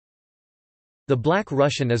The Black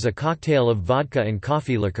Russian is a cocktail of vodka and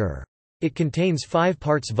coffee liqueur. It contains 5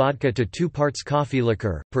 parts vodka to 2 parts coffee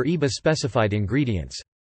liqueur, per IBA specified ingredients.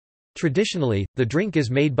 Traditionally, the drink is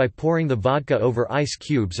made by pouring the vodka over ice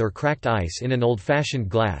cubes or cracked ice in an old-fashioned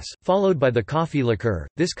glass, followed by the coffee liqueur.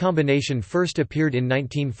 This combination first appeared in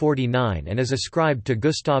 1949 and is ascribed to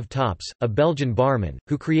Gustav Tops, a Belgian barman,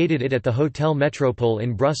 who created it at the Hotel Metropole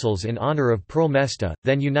in Brussels in honor of Pearl Mesta,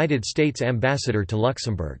 then United States ambassador to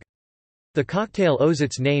Luxembourg. The cocktail owes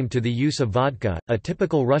its name to the use of vodka, a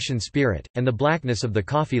typical Russian spirit, and the blackness of the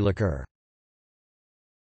coffee liqueur.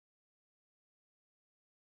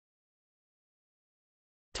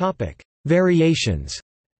 Variations.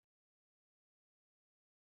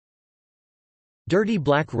 Dirty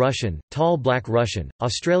Black Russian, Tall Black Russian,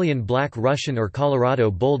 Australian Black Russian or Colorado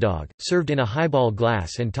Bulldog, served in a highball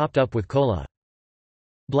glass and topped up with cola.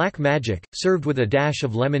 Black Magic, served with a dash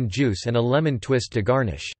of lemon juice and a lemon twist to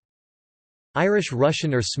garnish. Irish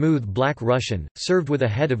Russian or Smooth Black Russian, served with a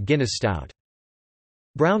head of Guinness Stout.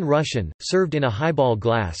 Brown Russian, served in a highball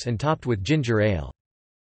glass and topped with ginger ale.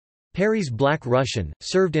 Perry's Black Russian,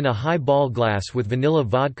 served in a highball glass with vanilla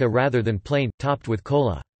vodka rather than plain, topped with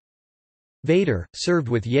cola. Vader, served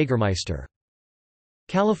with Jägermeister.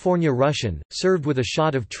 California Russian, served with a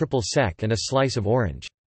shot of triple sec and a slice of orange.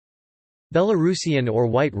 Belarusian or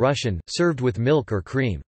White Russian, served with milk or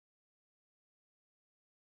cream.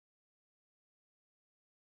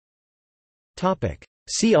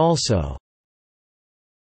 See also: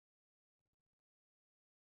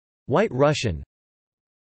 White Russian,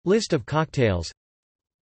 List of cocktails,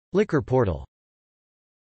 Liquor portal.